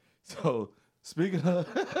So speaking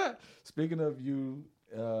of you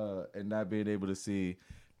and not being able to see,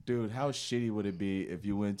 dude, how shitty would it be if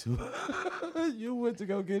you went to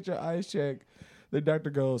go get your eyes checked? The doctor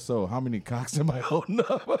goes, so how many cocks am I holding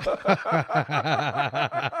up?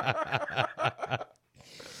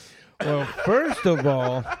 Well, first of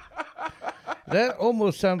all, that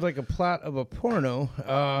almost sounds like a plot of a porno.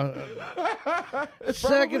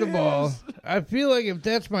 Second of all, I feel like if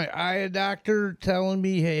that's my eye doctor telling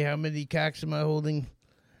me, hey, how many cocks am I holding,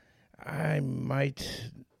 I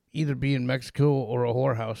might either be in Mexico or a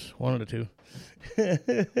whorehouse, one of the two.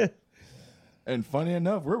 And funny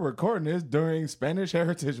enough, we're recording this during Spanish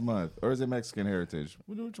Heritage Month, or is it Mexican Heritage?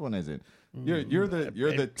 Which one is it? You're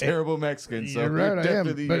the terrible Mexican, so you're right, I am.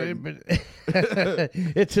 But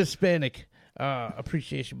it's Hispanic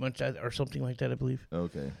Appreciation Month or something like that, I believe.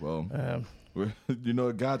 Okay, well,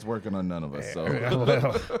 God's working on none of us. So,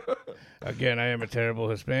 well, again, I am a terrible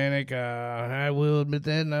Hispanic. I will admit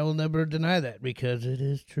that, and I will never deny that because it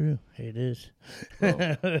is true. It is.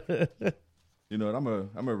 Well, you know what? I'm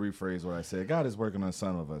gonna rephrase what I said. God is working on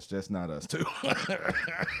some of us, just not us too.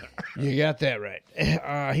 You got that right.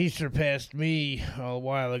 He surpassed me a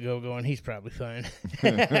while ago. Going, he's probably fine.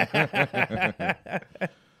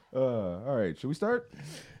 All right, should we start?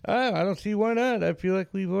 I don't see why not. I feel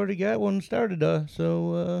like we've already got one started. All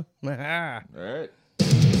right.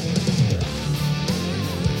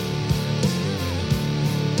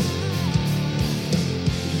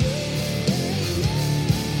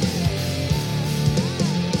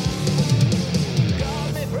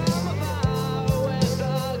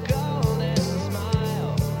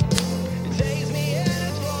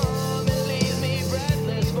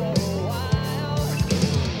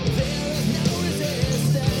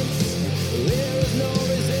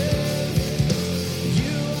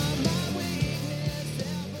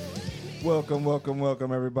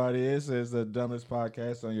 Welcome, everybody. This is the dumbest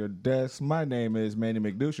podcast on your desk. My name is Manny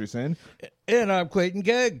McDoucherson. And I'm Clayton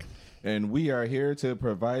Gegg. And we are here to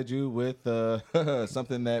provide you with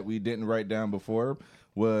something that we didn't write down before.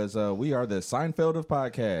 We are the Seinfeld of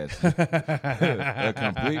podcasts. A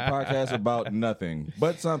complete podcast about nothing,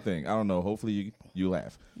 but something. I don't know. Hopefully you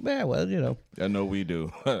laugh. Yeah, well, you know. I know we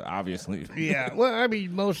do, obviously. Yeah, well, I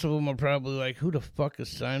mean, most of them are probably like, who the fuck is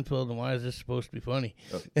Seinfeld and why is this supposed to be funny?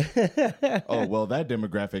 Oh, well, that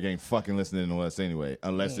demographic ain't fucking listening to us anyway,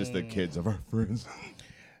 unless it's the kids of our friends.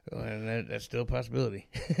 Well, and that's still a possibility.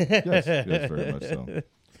 Yes, very much so.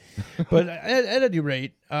 But at any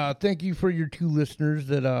rate, thank you for your two listeners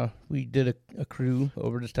that we did accrue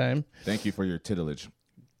over this time. Thank you for your titillage.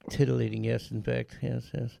 Titillating, yes, in fact, yes.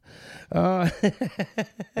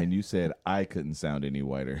 And you said I couldn't sound any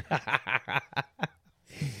whiter.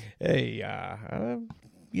 Hey, I'm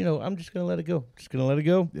just going to let it go.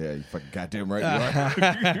 Yeah, you fucking goddamn right you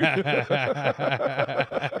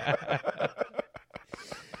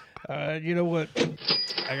are. You know what?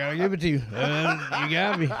 I got to give it to you. You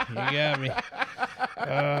got me.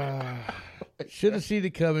 Should have seen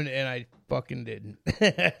it coming, and I fucking didn't.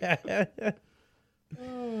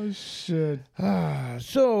 Oh, shit.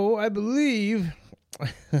 So, I believe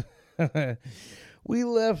we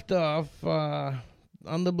left off on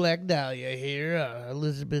the Black Dahlia here,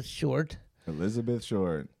 Elizabeth Short.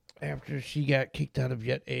 After she got kicked out of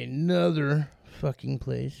yet another fucking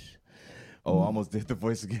place. Oh, I almost did the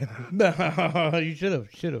voice again. No, you should have.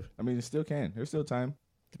 I mean, you still can. There's still time.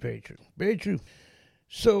 Very true.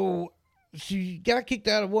 So, she got kicked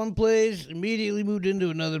out of one place, immediately moved into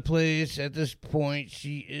another place. At this point,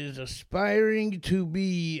 she is aspiring to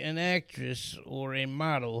be an actress or a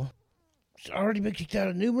model. She's already been kicked out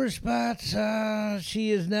of numerous spots. She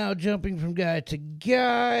is now jumping from guy to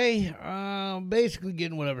guy, basically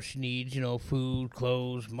getting whatever she needs, food,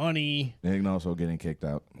 clothes, money. And also getting kicked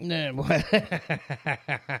out. Nah,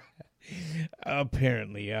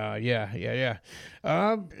 apparently, yeah.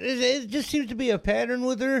 It just seems to be a pattern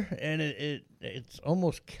with her, and it's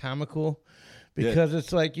almost comical because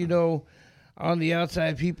it's like, on the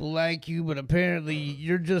outside people like you, but apparently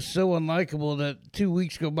you're just so unlikable that 2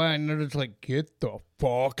 weeks go by and they're just like, get the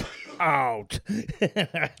fuck out.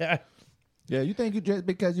 Yeah, you think you just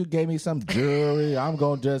because you gave me some jewelry, I'm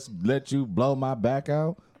gonna just let you blow my back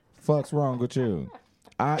out? Fuck's wrong with you?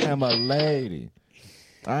 I am a lady.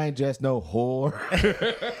 I ain't just no whore.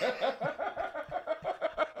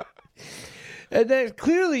 And that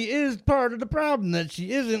clearly is part of the problem, that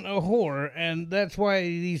she isn't a whore, and that's why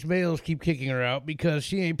these males keep kicking her out, because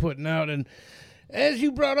she ain't putting out. And as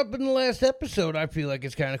you brought up in the last episode, I feel like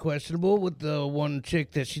it's kind of questionable with the one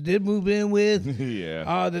chick that she did move in with.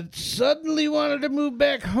 Yeah. That suddenly wanted to move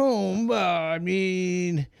back home. I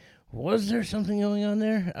mean, Was there something going on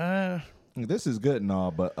there? This is good and all,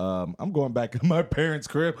 but I'm going back to my parents'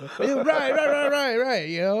 crib. Yeah, right.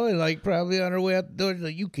 You know, and like probably on her way out the door, she's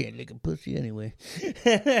like, you can't lick a pussy anyway.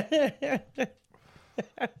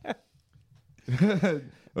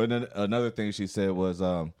 And then another thing she said was,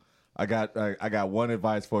 I got one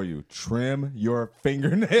advice for you: trim your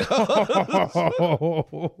fingernails.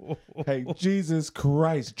 Hey, Jesus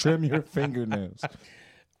Christ, trim your fingernails.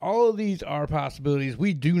 All of these are possibilities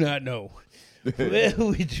we do not know.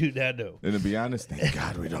 We do not know. And to be honest, thank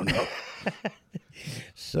God we don't know.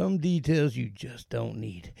 Some details you just don't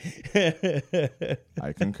need.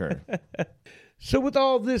 I concur. So with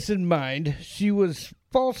all this in mind, she was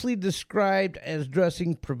falsely described as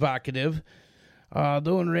dressing provocative,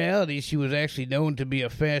 though in reality she was actually known to be a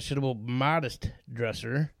fashionable, modest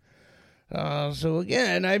dresser. So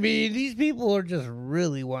again, I mean, these people are just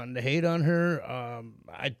really wanting to hate on her.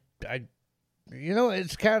 You know,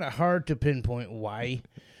 it's kind of hard to pinpoint why.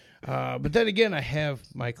 But then again, I have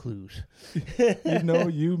my clues. You know,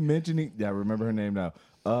 you mentioning, I remember her name now.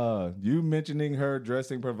 You mentioning her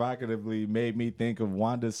dressing provocatively made me think of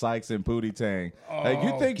Wanda Sykes and Pootie Tang. Like,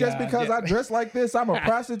 you think just because I dress like this, I'm a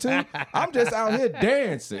prostitute? I'm just out here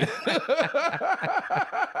dancing.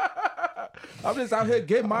 I'm just out here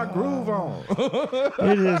getting my groove on.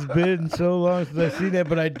 It has been so long since I've seen that,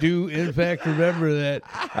 but I do, in fact, remember that.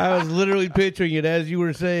 I was literally picturing it as you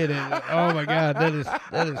were saying it. Oh, my God, that is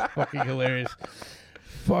fucking hilarious.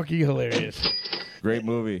 Fucking hilarious. Great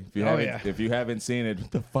movie. If you haven't seen it,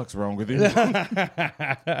 what the fuck's wrong with you?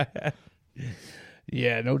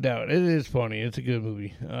 Yeah, no doubt. It is funny. It's a good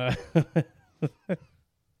movie.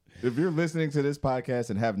 If you're listening to this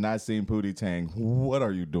podcast and have not seen Pootie Tang, what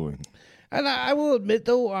are you doing? And I will admit,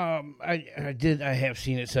 though, I have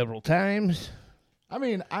seen it several times. I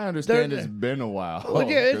mean, I understand it's been a while. Well,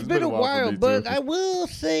 yeah, it's been a while, but too. I will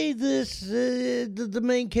say this. The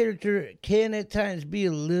main character can at times be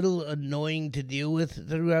a little annoying to deal with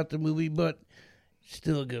throughout the movie, but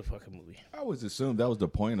still a good fucking movie. I always assumed that was the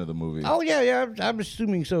point of the movie. Oh, yeah, I'm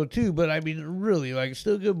assuming so, too. But, I mean, really, like, it's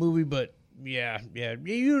still a good movie, but, yeah,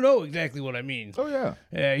 you know exactly what I mean. Oh, yeah.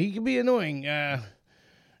 Yeah, he can be annoying,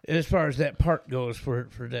 as far as that part goes for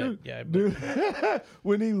that guy. Dude,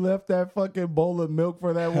 when he left that fucking bowl of milk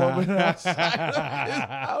for that woman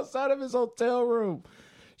outside of his hotel room,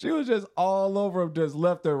 she was just all over him, just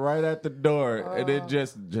left her right at the door, and then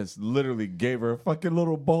just literally gave her a fucking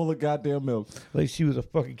little bowl of goddamn milk. Like she was a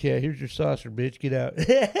fucking cat. Here's your saucer, bitch. Get out.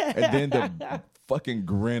 And then the fucking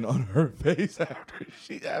grin on her face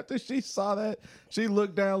after she saw that. She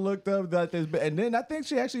looked down, looked up, like this, and then I think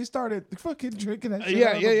she actually started fucking drinking that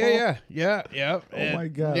shit. Yeah. Oh my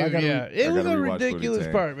God! Dude, it was a ridiculous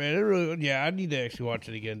part, man. It really, I need to actually watch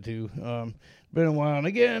it again too. Been a while, and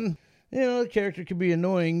again, you know, the character can be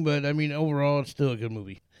annoying, but I mean, overall, it's still a good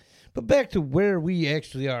movie. But back to where we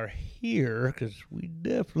actually are here, because we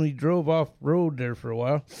definitely drove off road there for a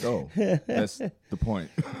while. Oh, that's the point.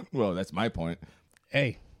 Well, that's my point.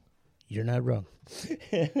 Hey, you're not wrong.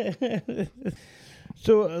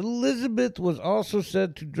 So Elizabeth was also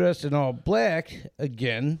said to dress in all black.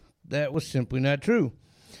 Again, that was simply not true.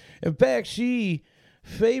 In fact, she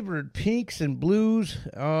favored pinks and blues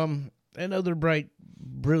and other bright,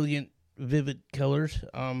 brilliant, vivid colors.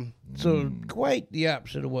 So quite the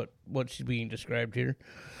opposite of what she's being described here.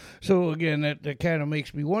 So again, that kind of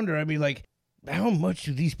makes me wonder. I mean, like, how much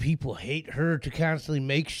do these people hate her to constantly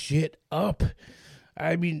make shit up?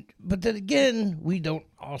 I mean, but then again, we don't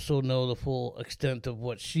also know the full extent of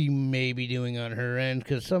what she may be doing on her end,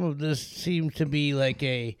 because some of this seems to be like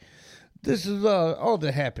this is all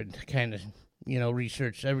that happened kind of,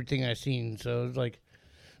 research, everything I've seen. So it's like,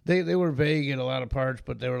 They were vague in a lot of parts,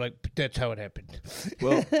 but they were like, that's how it happened.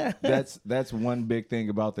 Well, that's one big thing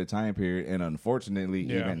about the time period, and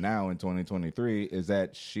unfortunately, even now in 2023, is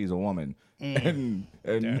that she's a woman, and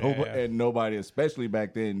nobody, especially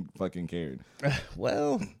back then, fucking cared.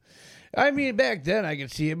 Well, I mean, back then I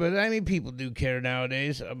could see it, but I mean, people do care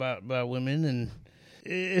nowadays about women, and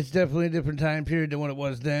it's definitely a different time period than what it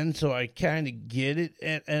was then. So I kind of get it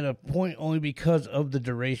at a point, only because of the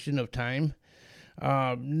duration of time.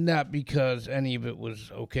 Not because any of it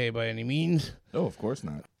was okay by any means. Oh, of course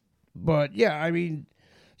not. But yeah, I mean,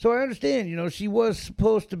 so I understand, she was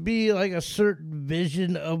supposed to be like a certain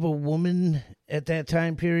vision of a woman at that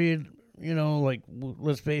time period. Like,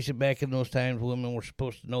 let's face it, back in those times, women were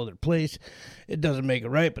supposed to know their place. It doesn't make it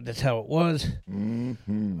right, but that's how it was.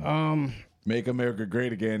 Mm-hmm. Make America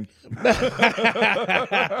great again.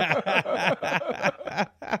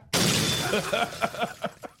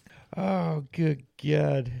 Oh, good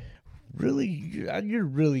God. you're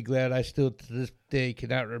really glad I still to this day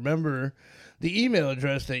cannot remember the email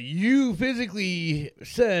address that you physically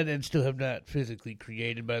said and still have not physically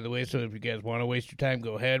created, by the way. So if you guys want to waste your time,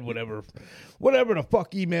 go ahead. Whatever the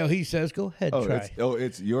fuck email he says, go ahead, try.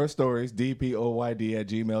 It's your stories,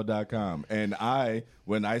 dpoyd@gmail.com. And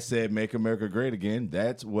when I said make America great again,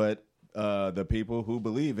 that's what the people who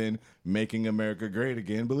believe in making America great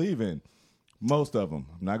again believe in. Most of them.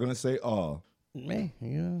 I'm not going to say all. Man,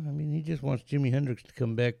 he just wants Jimi Hendrix to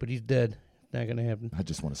come back, but he's dead. Not going to happen. I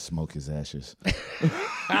just want to smoke his ashes.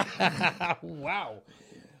 Wow.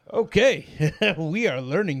 Okay. We are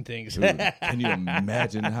learning things. Dude, can you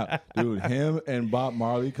imagine him and Bob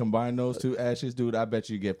Marley combine those two ashes? Dude, I bet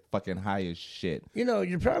you get fucking high as shit.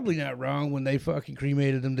 You're probably not wrong. When they fucking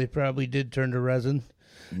cremated them, they probably did turn to resin.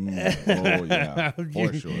 Oh, yeah.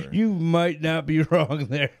 For sure. You might not be wrong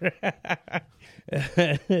there.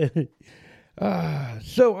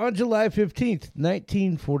 So on July 15th,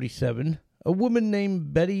 1947, a woman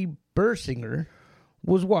named Betty Bersinger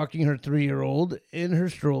was walking her 3-year-old in her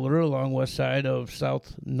stroller along west side of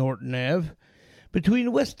South Norton Ave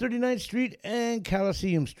between West 39th Street and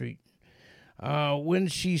Coliseum Street when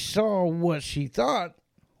she saw what she thought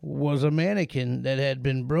was a mannequin that had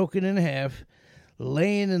been broken in half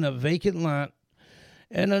laying in a vacant lot.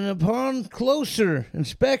 And then upon closer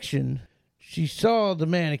inspection, she saw the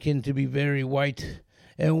mannequin to be very white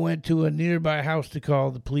and went to a nearby house to call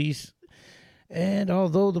the police. And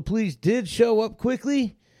although the police did show up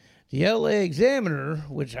quickly, the LA Examiner,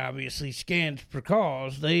 which obviously scanned for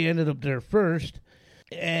calls, they ended up there first,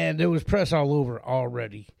 and there was press all over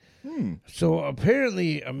already. So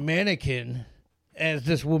apparently a mannequin, as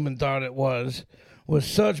this woman thought it was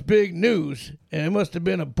such big news, and it must have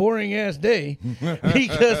been a boring-ass day,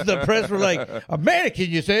 because the press were like, a mannequin,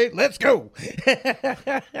 you say? Let's go.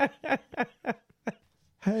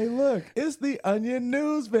 Hey, look, it's the Onion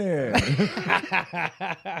News Van.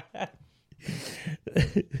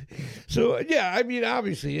 So, yeah, I mean,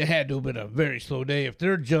 obviously, it had to have been a very slow day if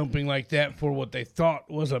they're jumping like that for what they thought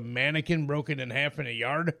was a mannequin broken in half in a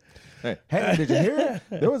yard. Hey, did you hear?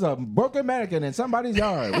 There was a broken mannequin in somebody's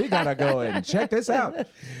yard. We got to go and check this out.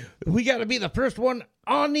 We got to be the first one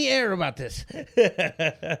on the air about this.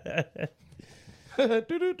 Breaking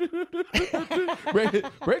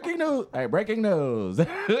news. Hey, breaking news. Could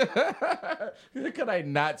I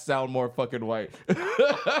not sound more fucking white?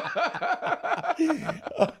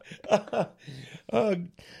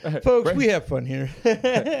 Folks, we have fun here.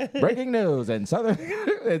 Breaking news and Southern.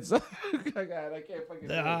 God, I can't fucking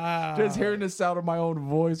do it. Just hearing the sound of my own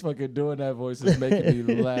voice fucking doing that voice is making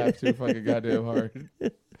me laugh too fucking goddamn hard.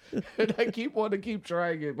 And I keep wanting to keep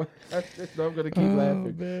trying it, but I just know I'm going to keep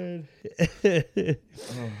laughing. Man.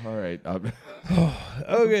 All right.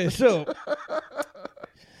 Okay, so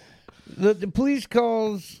the police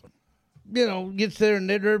calls, gets there and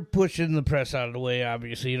they're pushing the press out of the way,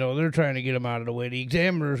 obviously. They're trying to get them out of the way. The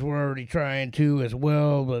examiners were already trying to as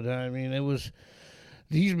well, but I mean, it was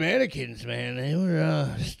these mannequins, man. They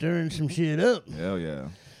were stirring some shit up. Hell yeah.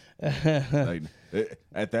 Like,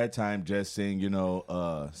 at that time, just seeing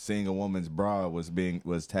seeing a woman's bra was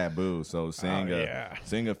taboo. So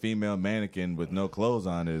seeing a female mannequin with no clothes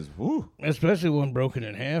on is whoo. Especially one broken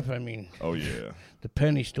in half. I mean, oh yeah, the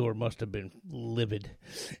penny store must have been livid.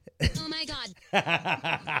 Oh my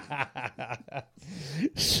God!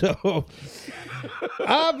 So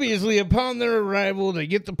obviously, upon their arrival, they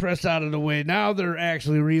get the press out of the way. Now they're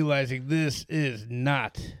actually realizing this is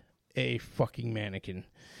not a fucking mannequin.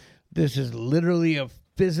 This is literally a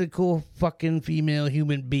physical fucking female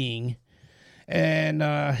human being. And,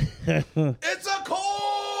 it's a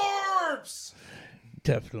corpse!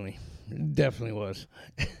 Definitely was.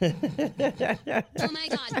 Oh my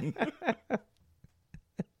God.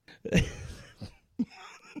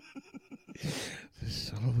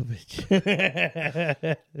 Son of a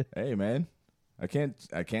bitch. Hey, man. I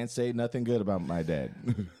can't say nothing good about my dad.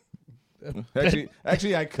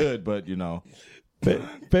 Actually, I could, but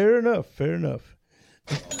Fair enough.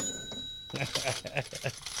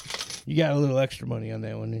 You got a little extra money on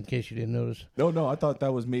that one, in case you didn't notice. No, I thought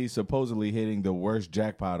that was me supposedly hitting the worst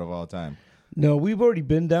jackpot of all time. No, we've already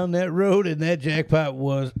been down that road, and that jackpot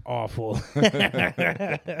was awful.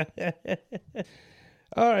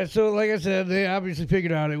 All right, so like I said, they obviously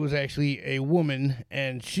figured out it was actually a woman,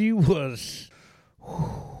 and she was,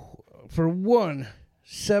 for one,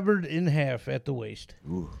 severed in half at the waist.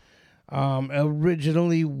 Ooh.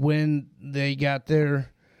 Originally, when they got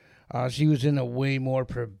there, she was in a way more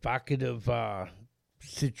provocative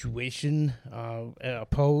situation,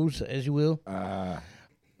 pose, as you will.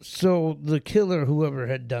 So the killer, whoever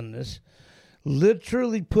had done this,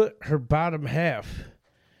 literally put her bottom half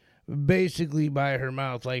basically by her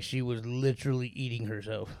mouth like she was literally eating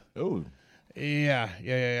herself. Oh.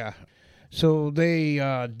 Yeah. So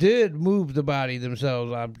they did move the body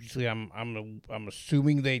themselves. Obviously, I'm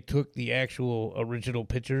assuming they took the actual original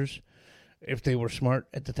pictures if they were smart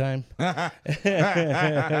at the time.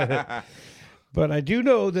 But I do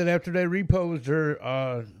know that after they reposed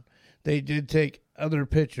her, they did take other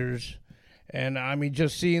pictures. And, I mean,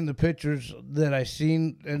 just seeing the pictures that I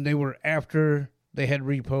seen, and they were after they had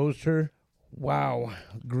reposed her. Wow.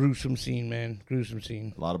 Gruesome scene, man. Gruesome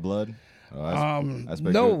scene. A lot of blood?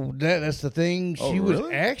 That's the thing. Oh, She was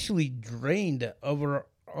really? actually drained of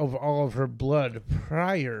all of her blood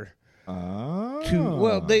prior to.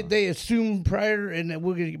 Well, they assumed prior, and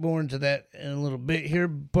we'll get more into that in a little bit here.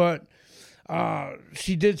 But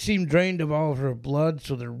she did seem drained of all of her blood,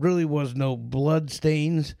 so there really was no blood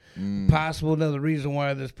stains. Possible another reason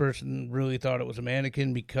why this person really thought it was a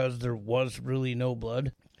mannequin, because there was really no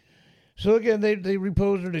blood. So again, they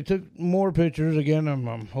reposed her. They took more pictures. Again,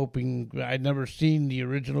 I'm hoping. I'd never seen the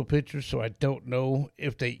original pictures, so I don't know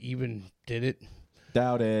if they even did it.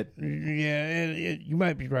 Doubt it. Yeah, you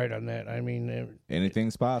might be right on that. I mean,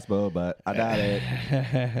 Anything's possible, but I doubt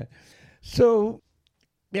it. So,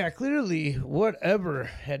 yeah, clearly, whatever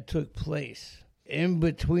had took place in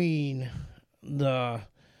between the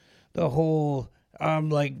whole.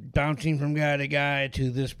 Like bouncing from guy to guy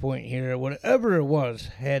to this point here, whatever it was,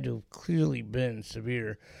 had to have clearly been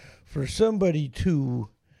severe for somebody to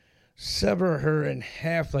sever her in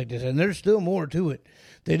half like this. And there's still more to it.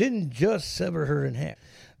 They didn't just sever her in half.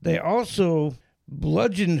 They also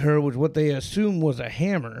bludgeoned her with what they assumed was a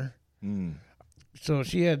hammer. So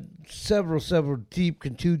she had several deep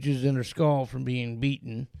contusions in her skull from being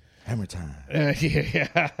beaten. Hammer time.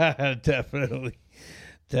 Yeah, definitely.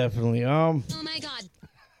 Oh my God.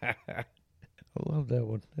 I love that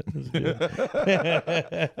one. That was good.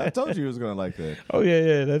 I told you he was going to like that. Oh,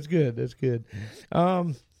 yeah, that's good.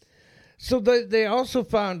 So they also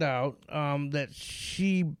found out that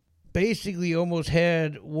she basically almost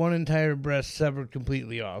had one entire breast severed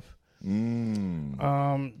completely off.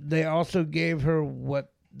 They also gave her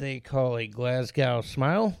what they call a Glasgow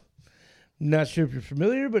smile. Not sure if you're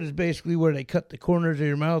familiar, but it's basically where they cut the corners of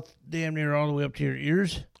your mouth damn near all the way up to your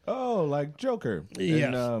ears. Oh, like Joker.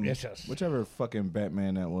 Yes. Yes. Whichever fucking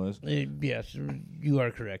Batman that was. Yes, you are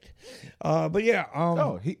correct. But yeah.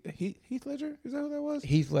 Heath Ledger? Is that who that was?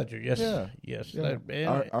 Heath Ledger, yes. Yeah. Yes.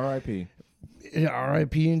 Yeah. R.I.P.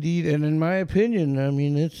 R.I.P. indeed. And in my opinion, I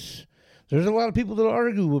mean, there's a lot of people that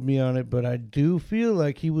argue with me on it, but I do feel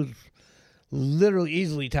like he was literally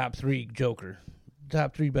easily top 3 Joker.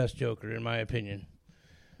 Top 3 best Joker, in my opinion.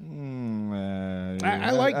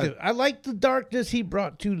 I liked it. I liked the darkness he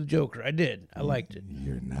brought to the Joker. I did. I liked it.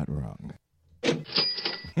 You're not wrong.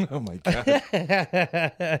 Oh, my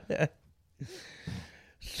God.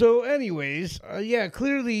 So, anyways, yeah,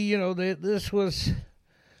 clearly, this was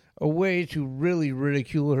a way to really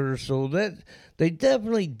ridicule her. So that they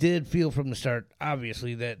definitely did feel from the start,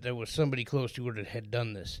 obviously, that there was somebody close to her that had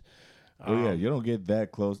done this. Oh, yeah, you don't get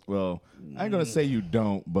that close. Well, I ain't going to say you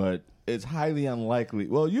don't, but it's highly unlikely.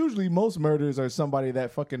 Well, usually most murders are somebody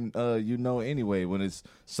that fucking, anyway, when it's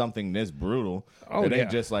something this brutal. Oh, it ain't yeah.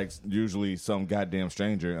 just like usually some goddamn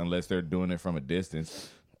stranger unless they're doing it from a distance.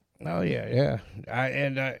 Oh, yeah.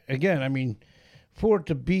 Again, I mean, for it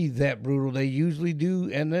to be that brutal, they usually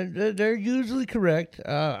do, and they're usually correct.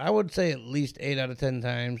 I would say at least 8 out of 10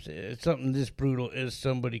 times, something this brutal is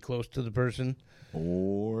somebody close to the person.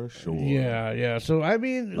 For sure. Yeah. So, I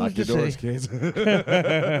mean, lock your doors, kids.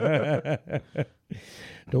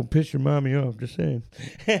 Don't piss your mommy off, just saying.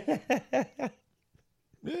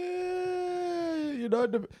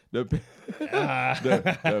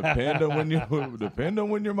 Depend on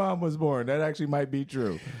when your mom was born. That actually might be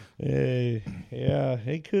true. Hey, yeah,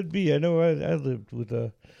 it could be. I know I lived with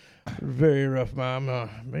a very rough mom. But,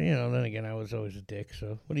 then again, I was always a dick,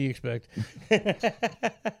 so what do you expect?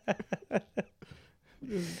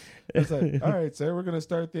 It's like, all right, sir, we're going to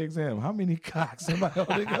start the exam. How many cocks am I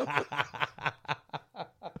holding up?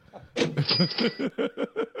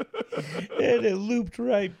 And it looped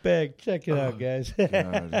right back. Check it out, guys.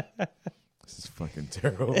 God. This is fucking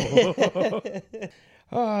terrible.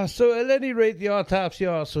 So at any rate, the autopsy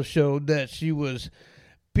also showed that she was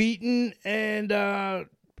beaten, and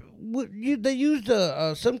they used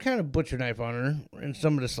some kind of butcher knife on her in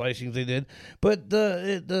some of the slicings they did. But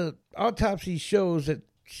the autopsy shows that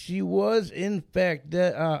she was, in fact,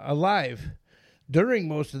 alive during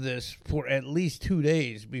most of this for at least 2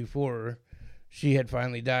 days before she had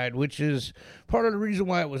finally died, which is part of the reason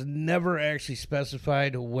why it was never actually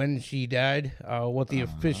specified when she died, what the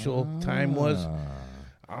official time was,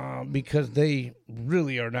 because they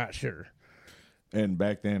really are not sure. And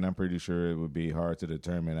back then, I'm pretty sure it would be hard to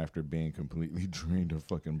determine after being completely drained of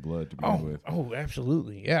fucking blood to begin with. Oh,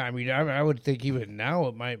 absolutely. Yeah, I mean, I would think even now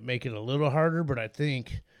it might make it a little harder, but I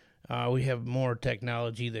think we have more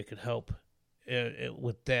technology that could help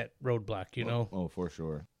with that roadblock, you know? Oh, for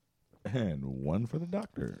sure. And one for the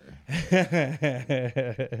doctor.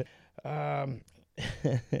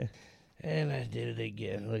 And I did it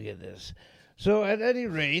again. Look at this. So at any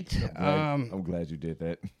rate, I'm glad you did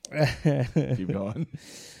that. Keep going.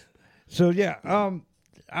 So yeah,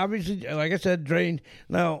 obviously, like I said, drained.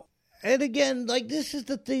 Now, and again, like this is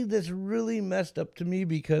the thing that's really messed up to me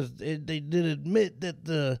because they did admit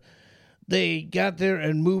that they got there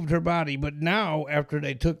and moved her body, but now after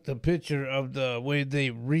they took the picture of the way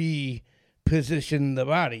they repositioned the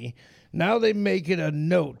body, now they make it a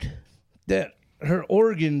note that her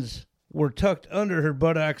organs were tucked under her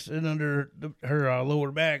buttocks and under her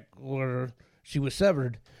lower back where she was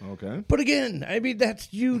severed. Okay. But again, I mean,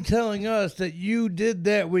 that's you telling us that you did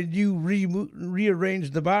that when you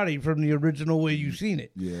rearranged the body from the original way you seen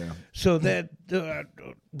it. Yeah. So that,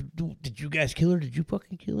 did you guys kill her? Did you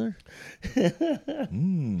fucking kill her?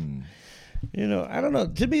 You know, I don't know.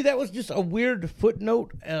 To me, that was just a weird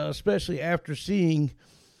footnote, especially after seeing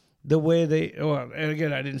the way they, well, and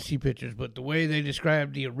again, I didn't see pictures, but the way they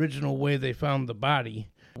described the original way they found the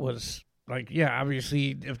body was like, yeah,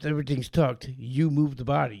 obviously, if everything's tucked, you move the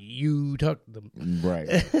body. You tucked them. Right.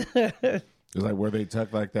 It's like, were they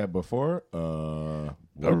tucked like that before?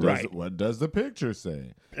 What does the picture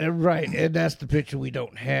say? Right, and that's the picture we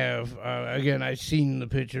don't have. Again, I've seen the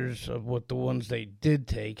pictures of what the ones they did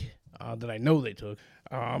take, that I know they took.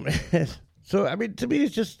 So, I mean, to me,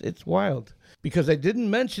 it's wild. Because they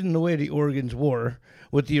didn't mention the way the organs were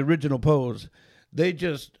with the original pose. They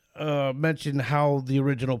just mentioned how the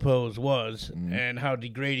original pose was and how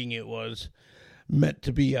degrading it was meant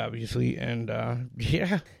to be, obviously. And,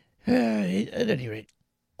 yeah, at any rate.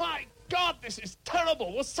 My God, this is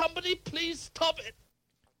terrible. Will somebody please stop it?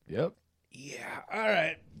 Yep. Yeah, all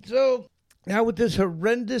right. So, now with this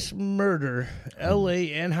horrendous murder,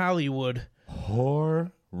 L.A. and Hollywood.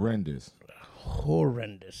 Horrendous.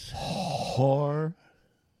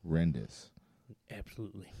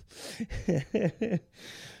 Absolutely.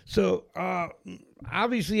 So,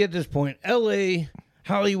 obviously at this point, L.A.,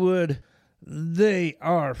 Hollywood, they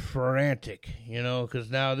are frantic, you know, because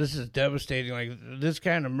now this is devastating. Like, this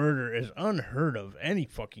kind of murder is unheard of any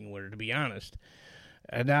fucking where, to be honest.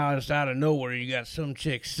 And now it's out of nowhere. You got some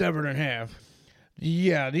chick severed in half.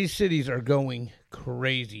 Yeah, these cities are going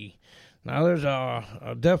crazy. Now, there's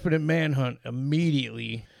a definite manhunt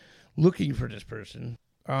immediately looking for this person,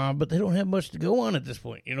 but they don't have much to go on at this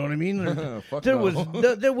point. You know what I mean? There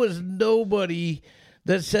was nobody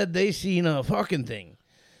that said they seen a fucking thing,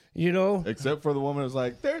 you know? Except for the woman who's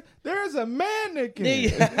like, there's a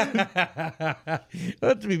mannequin.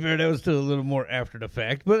 Well, to be fair, that was still a little more after the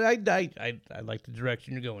fact, but I like the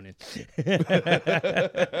direction you're going in.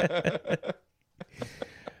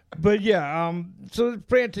 But yeah, so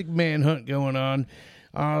frantic manhunt going on.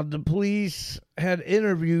 The police had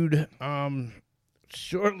interviewed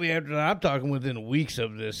shortly after that. I'm talking within weeks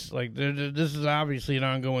of this. Like, this is obviously an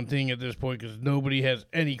ongoing thing at this point because nobody has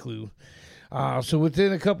any clue. So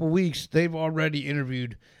within a couple weeks, they've already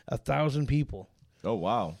interviewed 1,000 people. Oh,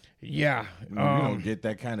 wow. Yeah. You don't get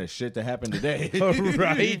that kind of shit to happen today.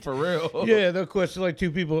 Right? For real. Yeah, they'll question like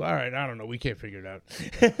 2 people. All right, I don't know. We can't figure it out.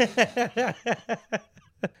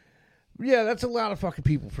 Yeah, that's a lot of fucking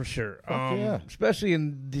people for sure. Yeah. Especially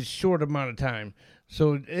in this short amount of time.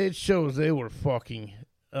 So it shows they were fucking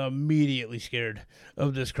immediately scared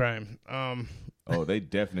of this crime. Oh, they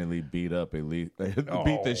definitely beat up at least. They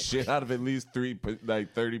beat the shit out of at least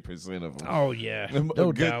 30% of them. Oh yeah,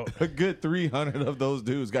 no doubt. A good 300 of those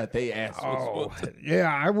dudes got their ass. Oh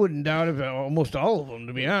yeah, I wouldn't doubt if almost all of them,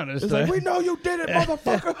 to be honest. It's like, we know you did it,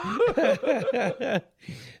 motherfucker.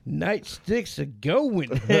 Nightsticks are going.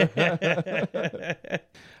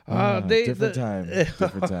 Different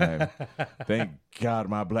time. Thank God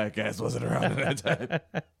my black ass wasn't around at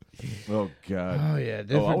that time. Oh God. Oh yeah,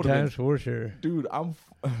 different times for sure. Dude, I'm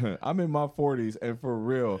in my 40s, and for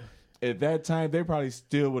real, at that time they probably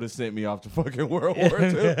still would have sent me off to fucking World War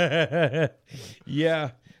II.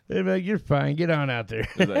 Yeah, they're like, you're fine, get on out there.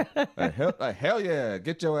 Hell yeah,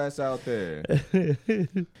 get your ass out there.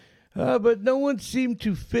 But no one seemed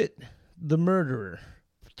to fit the murderer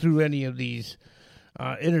through any of these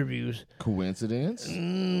interviews. Coincidence?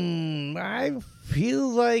 I feel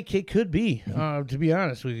like it could be, to be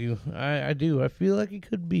honest with you. I do. I feel like it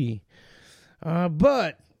could be.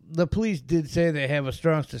 But the police did say they have a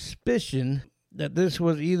strong suspicion that this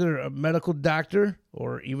was either a medical doctor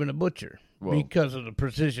or even a butcher. Whoa. Because of the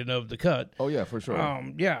precision of the cut. Oh, yeah, for sure.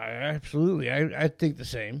 Yeah, absolutely. I think the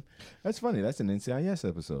same. That's funny. That's an NCIS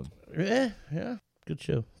episode. Yeah. Good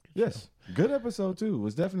show. Yes. Good episode, too. It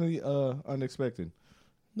was definitely unexpected.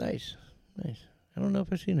 Nice. I don't know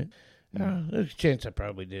if I've seen it. There's a chance I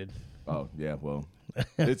probably did. Oh, yeah, well,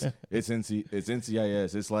 it's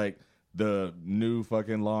NCIS. It's like the new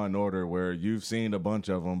fucking Law and Order where you've seen a bunch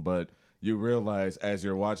of them, but you realize as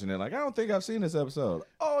you're watching it, like, I don't think I've seen this episode.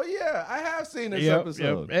 Oh, yeah, I have seen this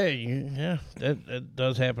episode. Yep. Hey, yeah, that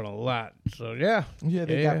does happen a lot. So, yeah. Yeah,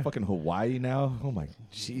 they got fucking Hawaii now. Oh, my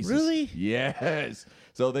Jesus. Really? Yes.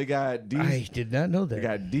 So they got DC. I did not know that. They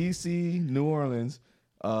got D.C., New Orleans,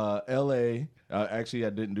 L.A. Actually,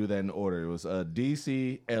 I didn't do that in order. It was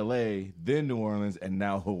D.C., L.A., then New Orleans, and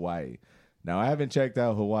now Hawaii. Now, I haven't checked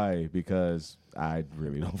out Hawaii because I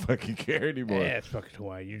really don't fucking care anymore. Yeah, it's fucking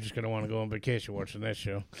Hawaii. You're just going to want to go on vacation watching that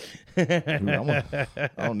show. Dude, I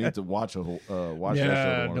don't need to watch that show to want to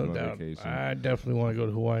go on vacation. I definitely want to go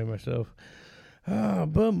to Hawaii myself.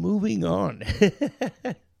 But moving on.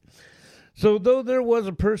 So, though there was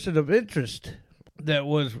a person of interest that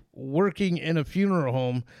was working in a funeral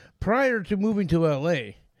home prior to moving to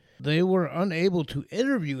L.A., they were unable to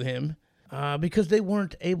interview him because they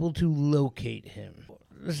weren't able to locate him.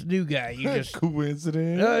 This new guy, you just...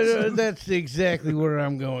 Coincidence? That's exactly where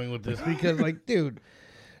I'm going with this. Because, like, dude,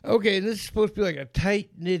 okay, this is supposed to be like a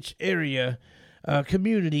tight niche area,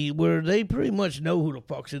 community, where they pretty much know who the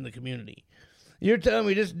fuck's in the community. You're telling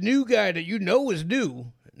me this new guy that you know is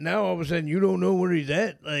new, now all of a sudden you don't know where he's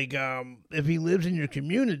at? Like, if he lives in your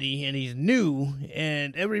community and he's new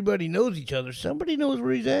and everybody knows each other, somebody knows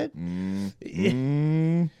where he's at?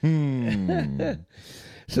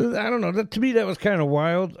 So, I don't know. To me, that was kind of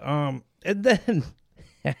wild. And then...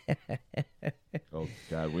 Oh,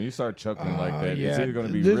 God. When you start chuckling like that, it's either going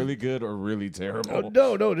to be really good or really terrible.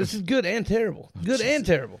 No. This is good and terrible. Good and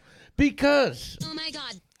terrible. Because... Oh, my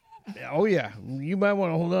God. Oh, yeah. You might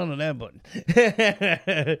want to hold on to that button.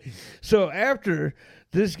 So after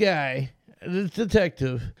this guy, this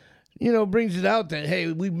detective, brings it out that,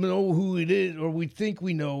 hey, we know who it is, or we think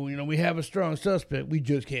we know, we have a strong suspect. We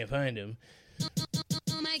just can't find him. Oh,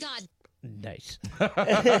 my God. Nice.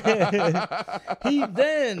 He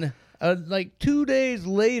then, like 2 days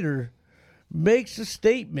later, makes a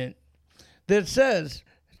statement that says,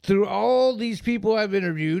 through all these people I've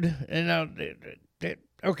interviewed, and now...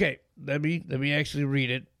 Okay, let me actually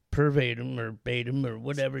read it verbatim or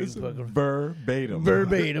whatever you fucking... Verbatim.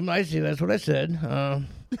 Verbatim. I see. That's what I said.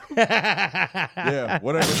 Yeah,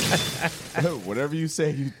 whatever. Whatever you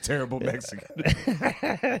say, you terrible Mexican.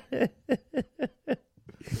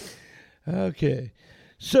 Okay.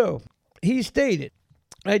 So, he stated,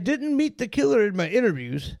 I didn't meet the killer in my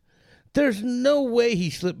interviews. There's no way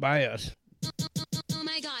he slipped by us. Oh,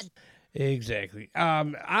 my God. Exactly.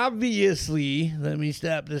 Obviously, let me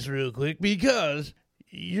stop this real quick, because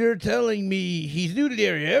you're telling me he's new to the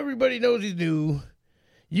area. Everybody knows he's new.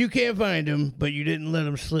 You can't find him, but you didn't let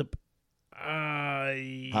him slip.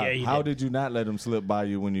 How did you not let him slip by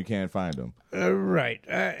you when you can't find him? Right.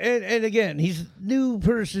 And again, he's a new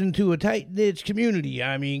person to a tight-knit community.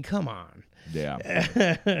 I mean, come on. Yeah.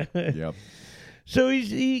 Yep. So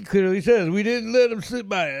he clearly says, we didn't let him slip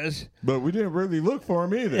by us. But we didn't really look for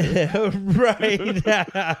him either. Right.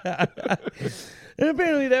 And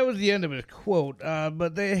apparently that was the end of his quote.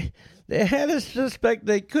 But they had a suspect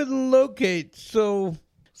they couldn't locate, so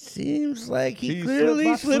seems like he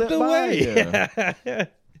clearly slipped away.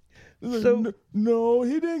 So no,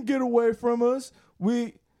 he didn't get away from us.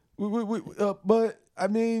 But I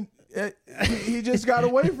mean... He just got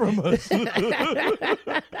away from us. We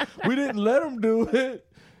didn't let him do it.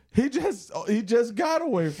 He just got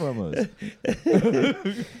away from us.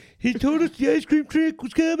 He told us the ice cream truck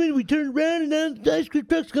was coming. We turned around and now the ice cream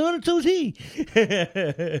truck's gone, and so is he.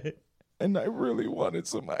 And I really wanted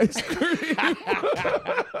some ice cream.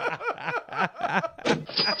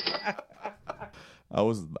 I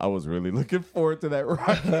was really looking forward to that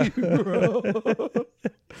Rocky Road.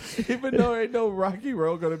 Even though ain't no Rocky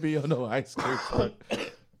Road gonna be on no ice cream truck.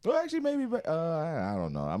 Well, actually, maybe. I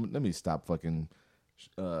don't know. Let me stop fucking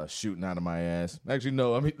shooting out of my ass. Actually,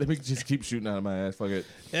 no. Let me just keep shooting out of my ass. Fuck it.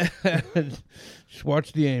 Just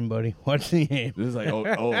watch the aim, buddy. Watch the aim. This is like,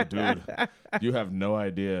 oh, dude, you have no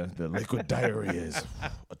idea the liquid diarrhea is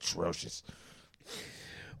atrocious.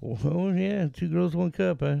 Well, yeah, 2 girls, 1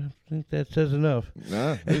 cup. I think that says enough.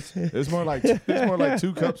 Nah, it's more like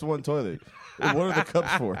 2 cups, 1 toilet. What are the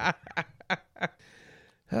cups for?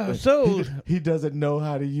 So He doesn't know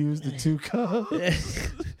how to use the 2 cups.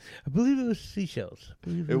 I believe it was seashells.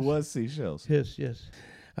 It was seashells. Yes.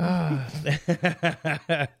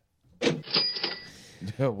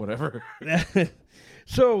 Yeah, whatever.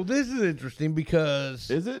 So this is interesting because,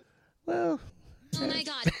 Is it? Oh well, my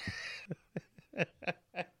god.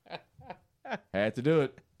 Had to do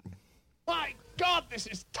it. My God, this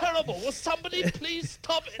is terrible. Will somebody please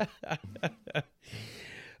stop it?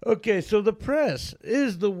 okay, so the press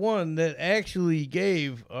is the one that actually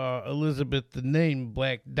gave Elizabeth the name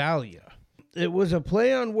Black Dahlia. It was a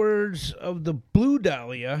play on words of the Blue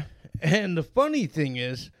Dahlia, and the funny thing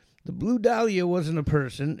is, the Blue Dahlia wasn't a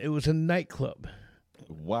person, it was a nightclub.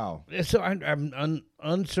 Wow. So I'm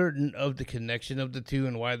uncertain of the connection of the two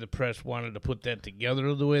and why the press wanted to put that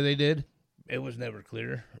together the way they did. It was never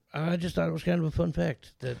clear. I just thought it was kind of a fun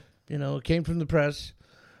fact that, it came from the press,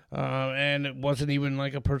 and it wasn't even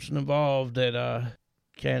like a person involved that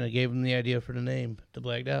kind of gave them the idea for the name, the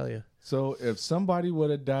Black Dahlia. So if somebody would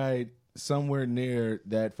have died somewhere near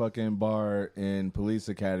that fucking bar in Police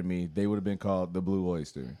Academy, they would have been called the Blue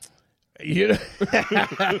Oyster.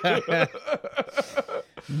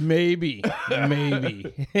 Maybe.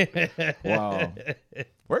 Wow.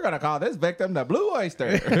 We're going to call this victim the Blue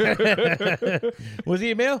Oyster. Was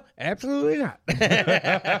he a male? Absolutely not.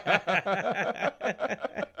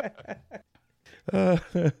 Oh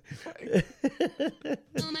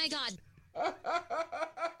my god.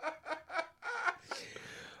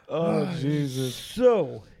 Oh, Jesus.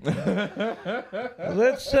 So,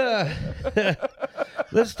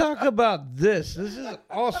 let's talk about this. This is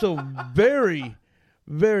also very,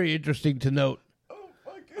 very interesting to note.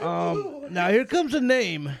 Now here comes a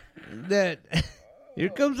name that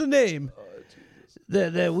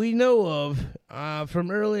that we know of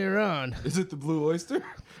from earlier on. Is it the Blue Oyster?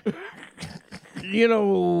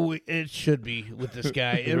 It should be with this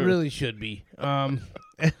guy. It really should be.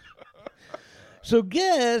 So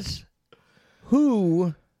guess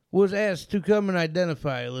who was asked to come and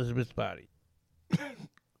identify Elizabeth's body?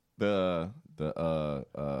 Okay,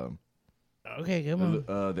 come on.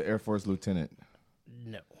 The Air Force lieutenant.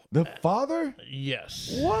 No. The father?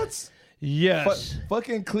 Yes. What? Yes.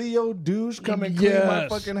 Fucking Cleo douche come and clean my Yes.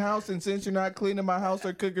 fucking house, and since you're not cleaning my house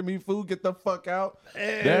or cooking me food, get the fuck out.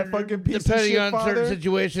 That fucking piece of Depending shit on father. certain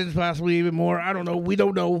situations, possibly even more. I don't know. We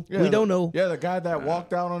don't know. We don't know. Yeah, the guy that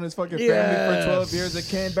walked out on his fucking family for 12 years and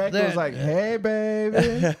came back and was like, hey,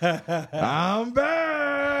 baby, I'm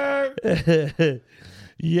back.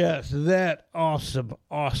 Yes, that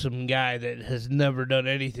awesome guy that has never done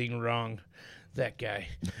anything wrong. That guy.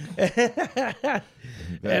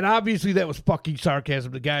 And obviously that was fucking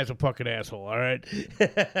sarcasm. The guy's a fucking asshole, all right?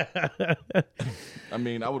 I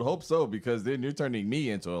mean, I would hope so, because then you're turning me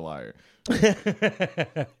into a liar.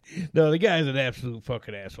 No, the guy's an absolute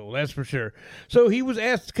fucking asshole, that's for sure. So he was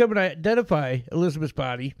asked to come and identify Elizabeth's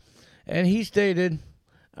body, and he stated,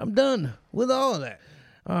 I'm done with all of that.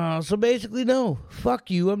 So basically, no, fuck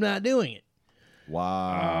you, I'm not doing it.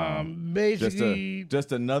 Wow. Basically,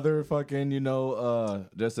 just another fucking,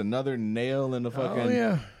 just another nail in the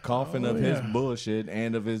fucking coffin of his bullshit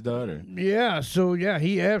and of his daughter. yeah, so yeah,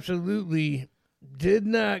 he absolutely did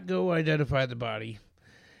not go identify the body.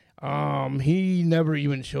 He never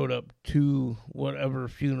even showed up to whatever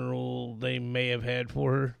funeral they may have had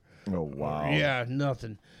for her. Oh, wow. Yeah,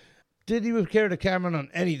 nothing. Didn't even care to comment on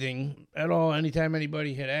anything at all anytime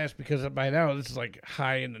anybody had asked, because by now this is like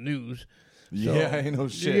high in the news. So, yeah, ain't no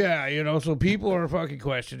shit. Yeah, so people are fucking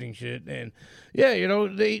questioning shit. And yeah,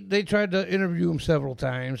 they tried to interview him several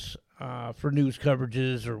times for news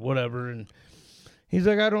coverages or whatever, and he's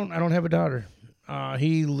like, I don't have a daughter.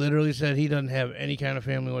 He literally said he doesn't have any kind of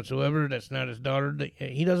family whatsoever. That's not his daughter.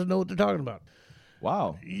 He doesn't know what they're talking about.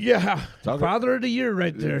 Wow. Yeah. Father of the year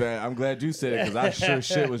right there. I'm glad you said it, because I sure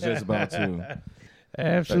shit was just about to.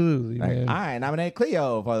 Absolutely, man. I nominate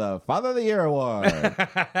Cleo for the Father of the Year Award.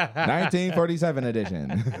 1947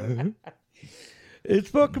 edition. It's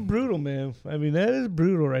fucking brutal, man. I mean, that is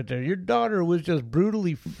brutal right there. Your daughter was just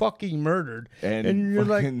brutally fucking murdered. And you're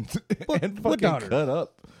fucking, like, and what fucking daughter? cut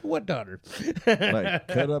up. What daughter? Like,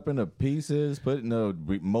 cut up into pieces, put in the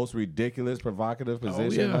most ridiculous, provocative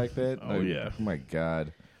position yeah. like that. Oh, yeah. Oh, my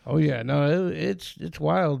God. Oh, yeah. No, it's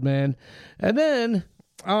wild, man. And then,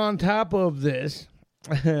 on top of this...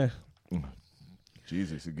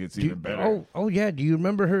 Jesus, it gets even better. Oh, yeah. Do you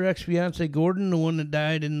remember her ex-fiance, Gordon, the one that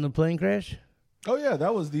died in the plane crash? Oh yeah,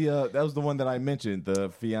 that was the one that I mentioned, the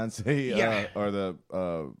fiance Yeah. or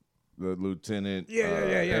the the lieutenant. Yeah.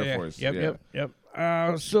 Air Force. Yep.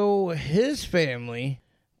 So his family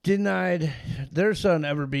denied their son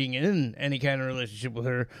ever being in any kind of relationship with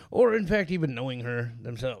her, or in fact even knowing her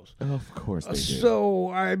themselves. Of course they did. So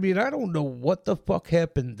I mean, I don't know what the fuck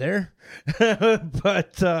happened there,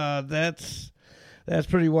 but that's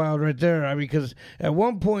pretty wild right there. I mean, because at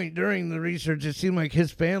one point during the research, it seemed like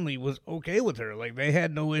his family was okay with her, like they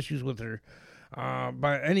had no issues with her.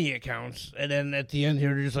 By any accounts, and then at the end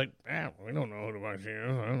here, they're just like, we don't know who the fuck she is.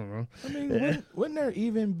 I don't know. I mean, wouldn't there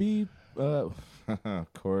even be, of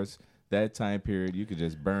course, that time period, you could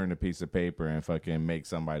just burn a piece of paper and fucking make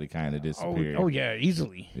somebody kind of disappear. Oh yeah,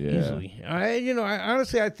 easily. I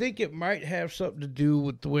honestly, I think it might have something to do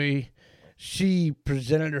with the way she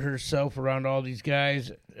presented herself around all these guys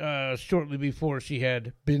shortly before she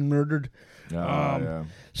had been murdered. Yeah.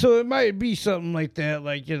 So it might be something like that,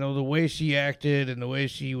 like, the way she acted and the way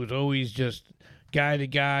she was always just guy to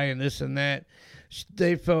guy and this and that.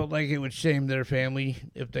 They felt like it would shame their family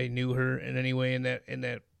if they knew her in any way in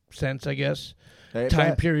that sense, I guess. Hey,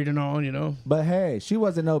 Time period and all, But hey, she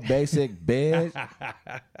wasn't no basic bitch.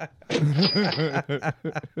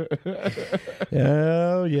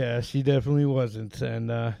 Oh, yeah, she definitely wasn't.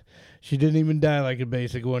 And she didn't even die like a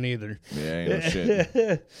basic one either. Yeah, ain't no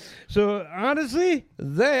shit. So, honestly,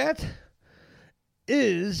 that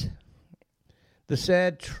is the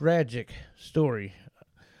sad, tragic story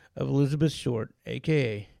of Elizabeth Short,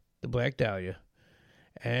 a.k.a. the Black Dahlia.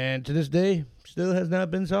 And to this day, still has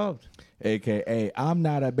not been solved. AKA, I'm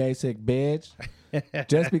not a basic bitch.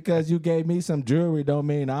 Just because you gave me some jewelry don't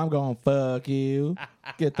mean I'm gonna fuck you.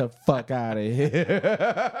 Get the fuck out of here.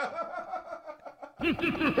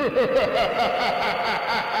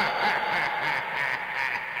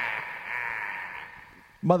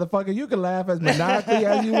 Motherfucker, you can laugh as maniacally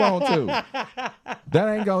as you want to. That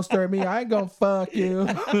ain't gonna stir me. I ain't gonna fuck you.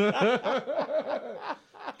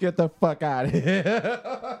 Get the fuck out of here.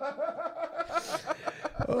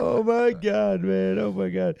 Oh, my God, man. Oh, my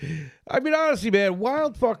God. I mean, honestly, man,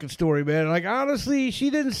 wild fucking story, man. Like, honestly,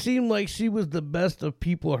 she didn't seem like she was the best of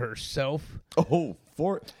people herself. Oh,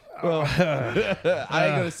 well, I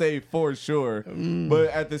ain't gonna say for sure, but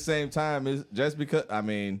at the same time, it's just because, I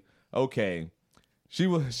mean, okay, she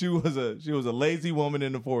was a lazy woman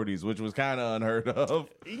in the 40s, which was kind of unheard of.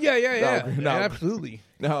 Yeah. Now, absolutely.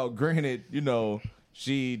 Now, granted,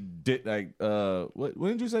 she did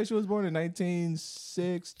when did you say she was born in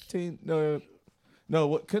 1916? No,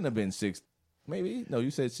 what couldn't have been 6? Maybe no. You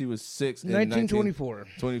said she was 6 in 1924.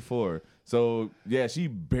 24. So yeah, she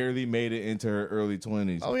barely made it into her early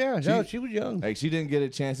 20s. Oh yeah, she was young. Like she didn't get a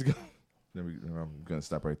chance to go. I'm gonna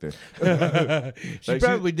stop right there. She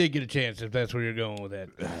probably did get a chance if that's where you're going with that.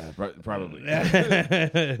 Probably.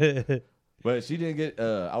 But she didn't get.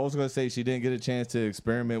 I was gonna say she didn't get a chance to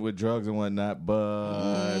experiment with drugs and whatnot.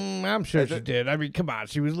 But I'm sure she did. I mean, come on,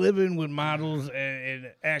 she was living with models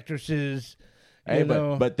and actresses. Hey,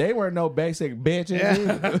 but they were no basic bitches.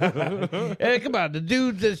 Yeah. Hey, come on, the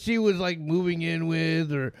dudes that she was like moving in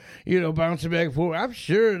with, or bouncing back and forth. I'm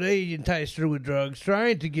sure they enticed her with drugs,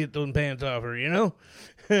 trying to get those pants off her.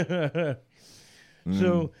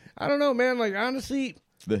 So I don't know, man. Like honestly.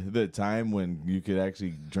 The time when you could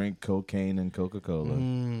actually drink cocaine and Coca-Cola.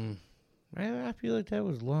 Man, I feel like that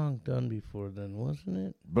was long done before then, wasn't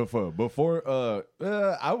it? Before,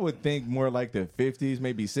 I would think more like the 50s,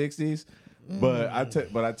 maybe 60s. But I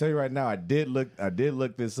tell you right now, I did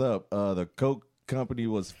look this up. The Coke company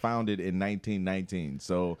was founded in 1919,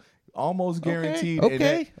 so almost guaranteed.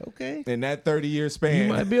 Okay. In that 30-year span, you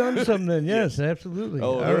might be on something then. Yes, absolutely.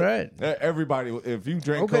 All right. Everybody, if you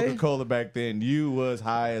drank Coca-Cola back then, you was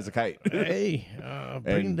high as a kite. Hey,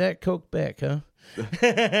 bring that Coke back, huh?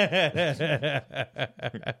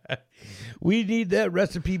 We need that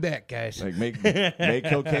recipe back, guys. Like make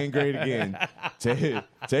cocaine great again.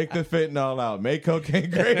 Take the fentanyl out. Make cocaine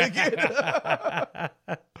great again.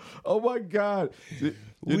 Oh my God!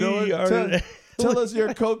 Tell us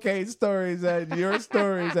your cocaine stories at your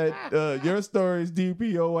stories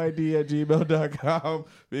dpoid@gmail.com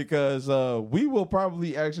because we will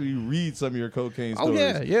probably actually read some of your cocaine stories.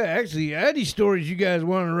 Oh yeah. Actually, any stories you guys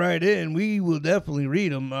want to write in, we will definitely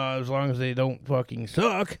read them as long as they don't fucking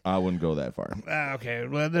suck. I wouldn't go that far. Okay,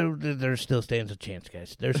 well there still stands a chance,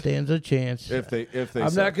 guys. There stands a chance. if they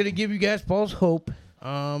I'm not going to give you guys false hope.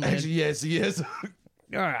 Actually, yes.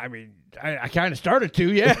 I mean, I kind of started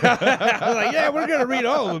to, yeah. I was like, yeah, we're going to read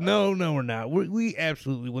all of them. No, we're not. We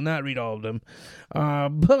absolutely will not read all of them.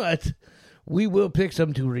 But we will pick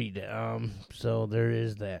some to read. So there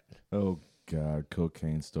is that. Oh, God,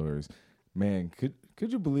 cocaine stories. Man, could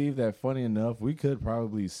you believe that? Funny enough, we could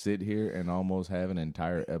probably sit here and almost have an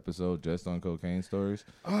entire episode just on cocaine stories.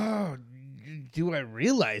 Oh, do I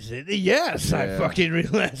realize it? Yes, I Yeah. fucking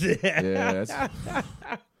realize it. Yeah, that's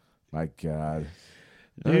my God.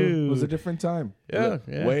 Dude. It was a different time. Yeah,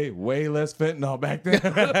 yeah. Way less fentanyl back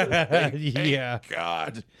then. Yeah.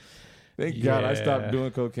 God. Thank God I stopped Yeah.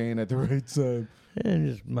 doing cocaine at the right time. And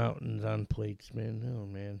just mountains on plates, man. Oh,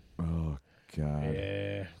 man. Oh, God.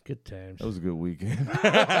 Yeah, good times. That was a good weekend.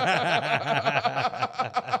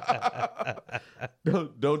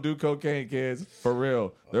 Don't do cocaine, kids. For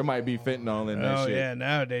real. There might be fentanyl in that Oh, shit. yeah,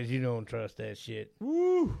 nowadays you don't trust that shit.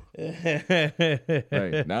 Woo.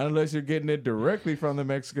 Right. Not unless you're getting it directly from the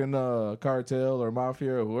Mexican cartel or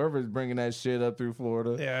mafia or whoever's bringing that shit up through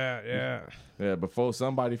Florida. Yeah. Yeah, before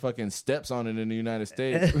somebody fucking steps on it in the United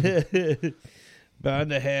States.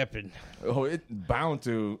 Bound to happen. Oh, it's bound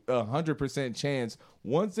to 100% chance.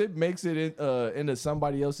 Once it makes it into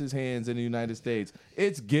somebody else's hands in the United States,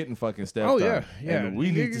 it's getting fucking stepped on. Oh, yeah. And we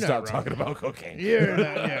You're need to not stop wrong. talking about cocaine.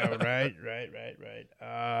 Yeah, right.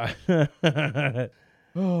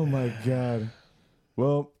 Oh, my God.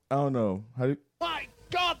 Well, I don't know. My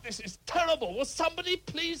God, this is terrible. Will somebody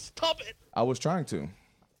please stop it? I was trying to.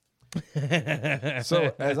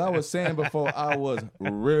 So, as I was saying before, I was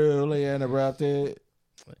really interrupted.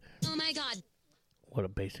 Oh my God. What a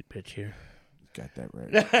basic bitch here. Got that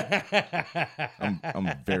right. I'm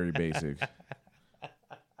very basic.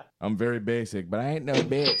 I'm very basic, but I ain't no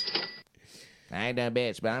bitch. I ain't no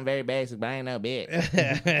bitch, but I'm very basic, but I ain't no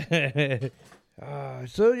bitch.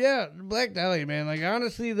 So yeah, Black Dahlia, man. Like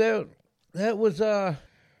honestly, that was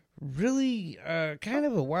really kind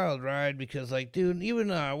of a wild ride because, like, dude, even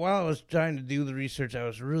while I was trying to do the research, I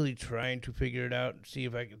was really trying to figure it out and see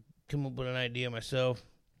if I could come up with an idea myself.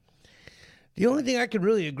 The only thing I could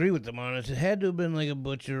really agree with them on is it had to have been like a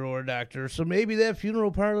butcher or a doctor. So maybe that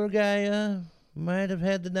funeral parlor guy might have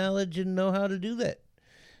had the knowledge and know how to do that.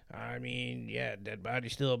 I mean, yeah, dead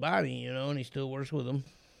body's still a body, you know, and he still works with them.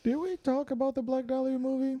 Did we talk about the Black Dahlia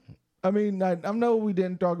movie? I mean, I know we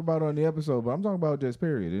didn't talk about it on the episode, but I'm talking about just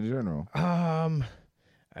period in general.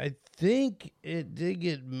 I think it did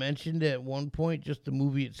get mentioned at one point, just the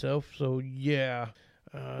movie itself. So yeah,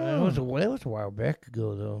 that was a while back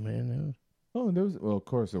ago, though, man. Oh, well, of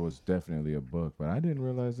course, there was definitely a book, but I didn't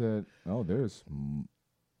realize that. Oh,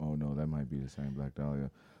 no, that might be the same Black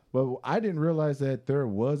Dahlia. But I didn't realize that there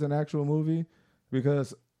was an actual movie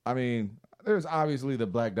because, I mean, there's obviously the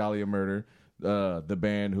Black Dahlia murder, the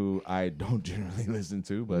band who I don't generally listen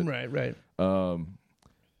to, but Right.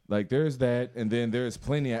 like there's that, and then there's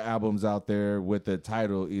plenty of albums out there with the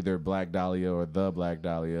title either Black Dahlia or The Black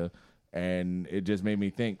Dahlia. And it just made me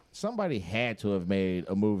think somebody had to have made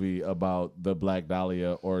a movie about the Black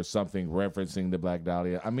Dahlia or something referencing the Black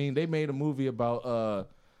Dahlia. I mean, they made a movie about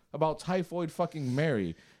Typhoid fucking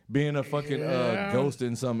Mary being a fucking ghost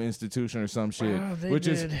in some institution or some shit, Wow, which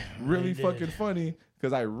is did. really They fucking did. funny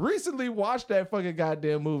because I recently watched that fucking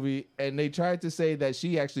goddamn movie and they tried to say that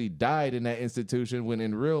she actually died in that institution when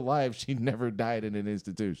in real life she never died in an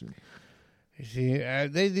institution. You see,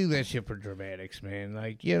 they do that shit for dramatics, man.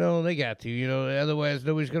 Like, you know, they got to, you know, otherwise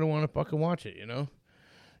nobody's gonna want to fucking watch it, you know.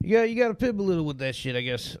 You got to pib a little with that shit, I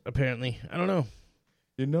guess. Apparently, I don't know.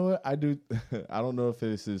 You know what? I do. I don't know if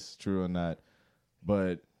this is true or not,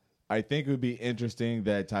 but I think it would be interesting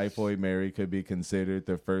that Typhoid Mary could be considered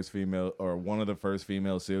the first female or one of the first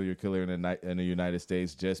female serial killer in the United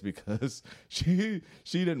States, just because she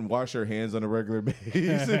didn't wash her hands on a regular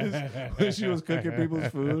basis when she was cooking people's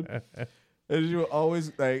food. And you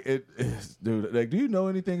always like it, dude. Like, do you know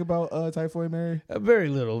anything about Typhoid Mary? Very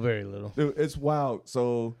little. Dude, it's wild.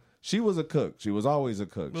 So she was a cook. She was always a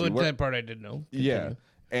cook. Well, that part I didn't know. Yeah,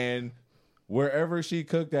 and wherever she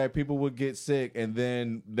cooked at, people would get sick, and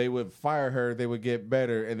then they would fire her. They would get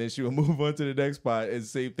better, and then she would move on to the next spot, and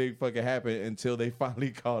same thing fucking happened until they finally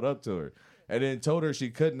caught up to her, and then told her she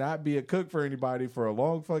could not be a cook for anybody for a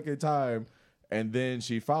long fucking time, and then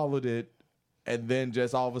she followed it. And then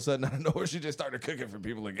just all of a sudden, out of nowhere, she just started cooking for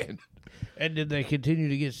people again. And did they continue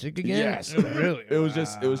to get sick again? Yes, Oh, really. It was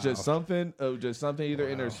just something. It was just something either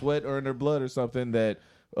in her sweat or in her blood or something that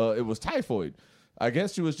it was typhoid. I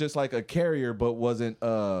guess she was just like a carrier, but wasn't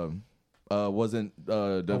developing,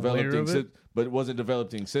 but wasn't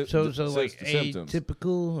developing So like symptoms.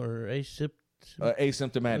 atypical or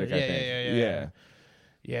Asymptomatic. I think. Yeah.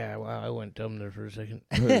 Yeah. Wow, I went dumb there for a second.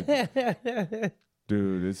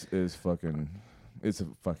 Dude, it's fucking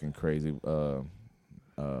crazy. The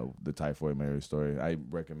Typhoid Mary story. I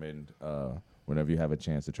recommend whenever you have a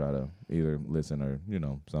chance to try to either listen or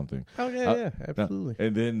something. Oh yeah, absolutely.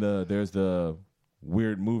 And then there's the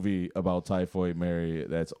weird movie about Typhoid Mary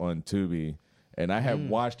that's on Tubi. And I had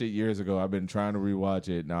watched it years ago. I've been trying to rewatch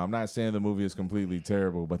it. Now, I'm not saying the movie is completely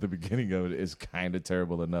terrible, but the beginning of it is kind of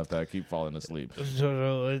terrible enough that I keep falling asleep.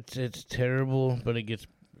 So it's terrible, but it gets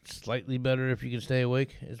slightly better if you can stay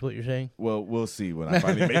awake, is what you're saying? Well, we'll see when I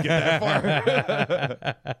finally make it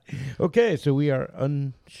that far. Okay, so we are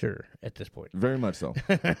unsure at this point. Very much so.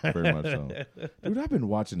 Very much so. Dude, I've been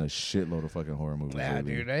watching a shitload of fucking horror movies Yeah,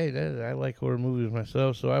 lately. dude, I like horror movies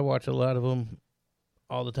myself, so I watch a lot of them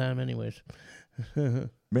all the time anyways.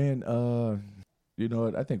 Man, you know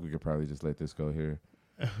what? I think we could probably just let this go here.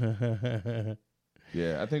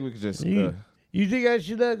 Yeah, I think we could just... You think I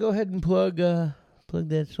should go ahead and plug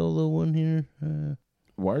that solo one here?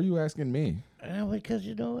 Why are you asking me? Because,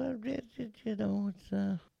 it's... Oh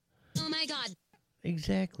my God.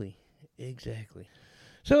 Exactly.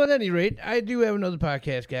 So at any rate, I do have another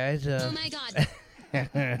podcast, guys. Oh my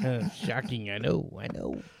God. Shocking, I know.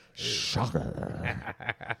 Shocker.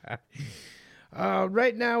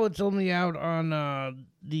 Right now, it's only out on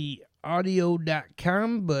the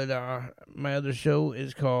audio.com, but my other show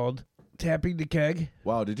is called Tapping the Keg.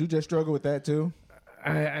 Wow, did you just struggle with that too?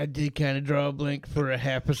 I did kind of draw a blank for a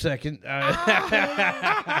half a second. Oh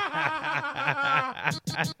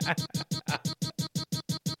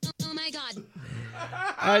my God.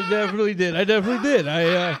 I definitely did.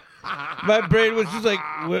 My brain was just like,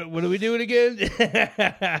 what are we doing again?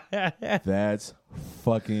 That's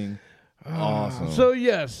fucking awesome. So,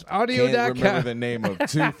 yes, Can't remember audio.com. the name of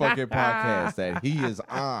two fucking podcasts that he is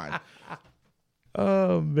on.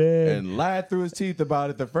 Oh, man. And lied through his teeth about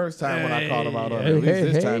it the first time when I called him out on it. At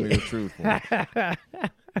least this time he was truthful.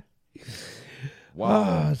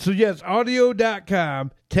 Wow. So, yes,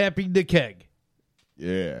 audio.com, Tapping the Keg.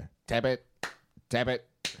 Yeah. Tap it.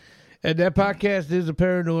 And that podcast is a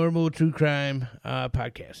paranormal true crime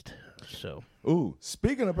podcast. So, Ooh,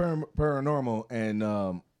 speaking of paranormal, and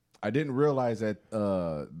I didn't realize that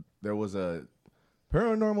there was a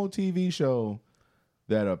paranormal TV show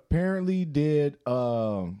that apparently did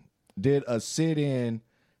a sit-in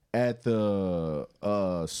at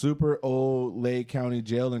the super old Lake County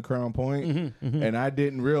Jail in Crown Point, and I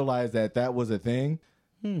didn't realize that was a thing.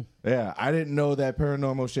 Yeah, I didn't know that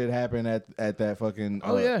paranormal shit happened at that fucking.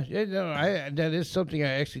 that is something I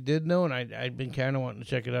actually did know, and I've been kind of wanting to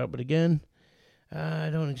check it out. But again, I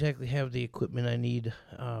don't exactly have the equipment I need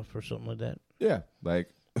for something like that. Yeah, like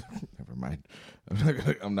never mind.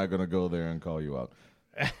 I'm not gonna go there and call you out.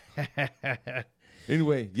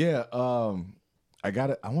 Anyway, yeah. I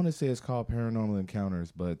got it. I want to say it's called Paranormal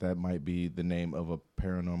Encounters, but that might be the name of a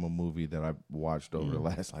paranormal movie that I watched over the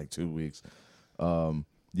last 2 weeks. When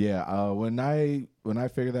I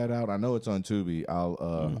figure that out, I know it's on Tubi.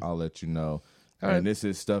 I'll let you know. And this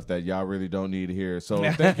is stuff that y'all really don't need to hear. So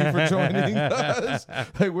thank you for joining us.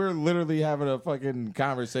 Like, we're literally having a fucking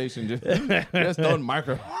conversation just on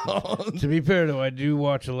microphones. To be fair, though, I do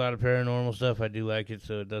watch a lot of paranormal stuff. I do like it,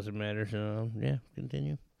 so it doesn't matter. So yeah,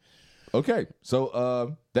 continue. Okay,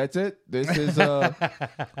 so that's it. This is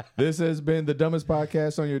this has been the dumbest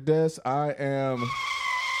podcast on your desk. I am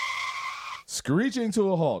screeching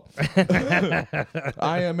to a halt.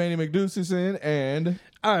 I am Manny McDoucison, and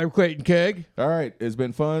I'm Clayton Keg. all right, it's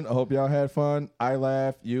been fun. I hope y'all had fun. I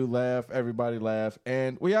laugh, you laugh, everybody laugh,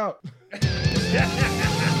 and we out.